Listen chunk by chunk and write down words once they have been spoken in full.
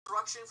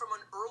Destruction from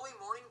an early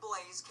morning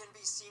blaze can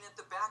be seen at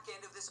the back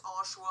end of this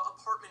Oshawa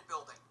apartment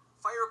building.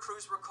 Fire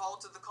crews were called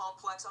to the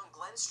complex on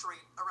Glen St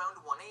around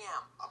 1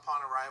 a.m.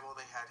 Upon arrival,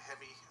 they had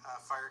heavy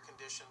fire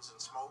conditions and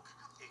smoke.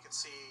 You can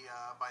see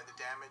by the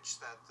damage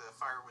that the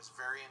fire was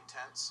very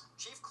intense.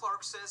 Chief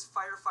Clark says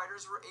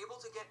firefighters were able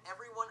to get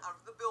everyone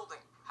out of the building.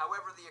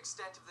 However, the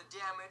extent of the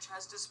damage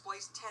has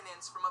displaced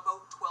tenants from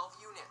about 12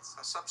 units.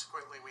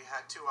 Subsequently, we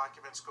had 2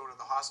 occupants go to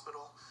the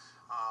hospital.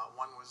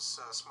 One was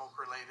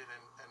smoke-related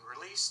and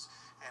released,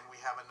 and we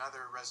have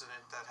another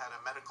resident that had a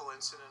medical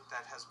incident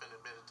that has been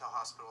admitted to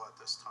hospital at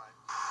this time.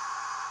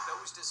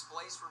 Those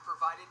displaced were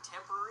provided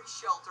temporary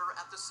shelter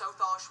at the South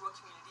Oshawa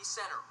Community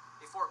Centre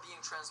before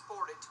being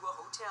transported to a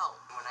hotel.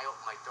 When I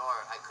opened my door,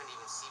 I couldn't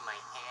even see my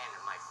hand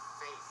or my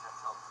face. That's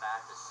how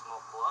bad the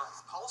smoke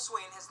was. Paul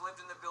Swain has lived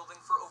in the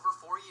building for over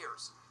 4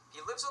 years.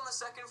 He lives on the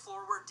second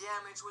floor where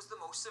damage was the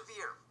most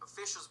severe.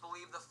 Officials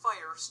believe the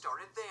fire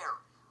started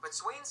there. But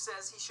Swain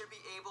says he should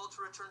be able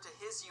to return to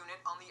his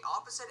unit on the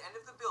opposite end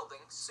of the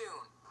building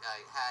soon.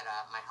 I had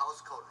my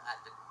house coat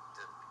at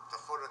the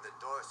foot of the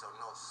door so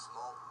no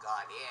smoke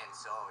got in,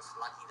 so I was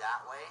lucky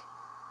that way.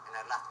 And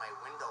I left my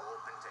window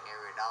open to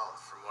air it out.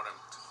 From what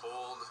I'm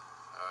told,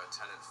 a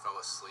tenant fell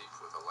asleep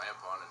with a lamp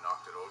on and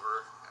knocked it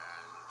over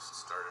and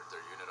started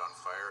their unit on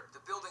fire.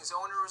 The building's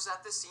owner was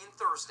at the scene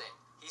Thursday.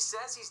 He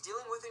says he's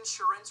dealing with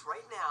insurance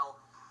right now,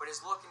 but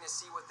is looking to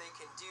see what they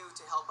can do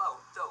to help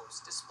out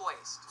those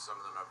displaced. Some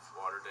of them have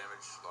water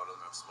damage, a lot of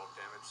them have smoke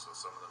damage, so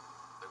some of them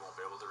they won't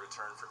be able to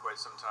return for quite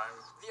some time.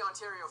 The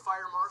Ontario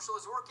Fire Marshal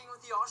is working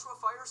with the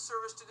Oshawa Fire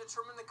Service to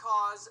determine the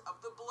cause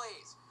of the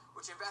blaze,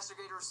 which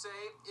investigators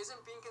say isn't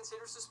being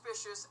considered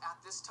suspicious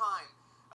at this time.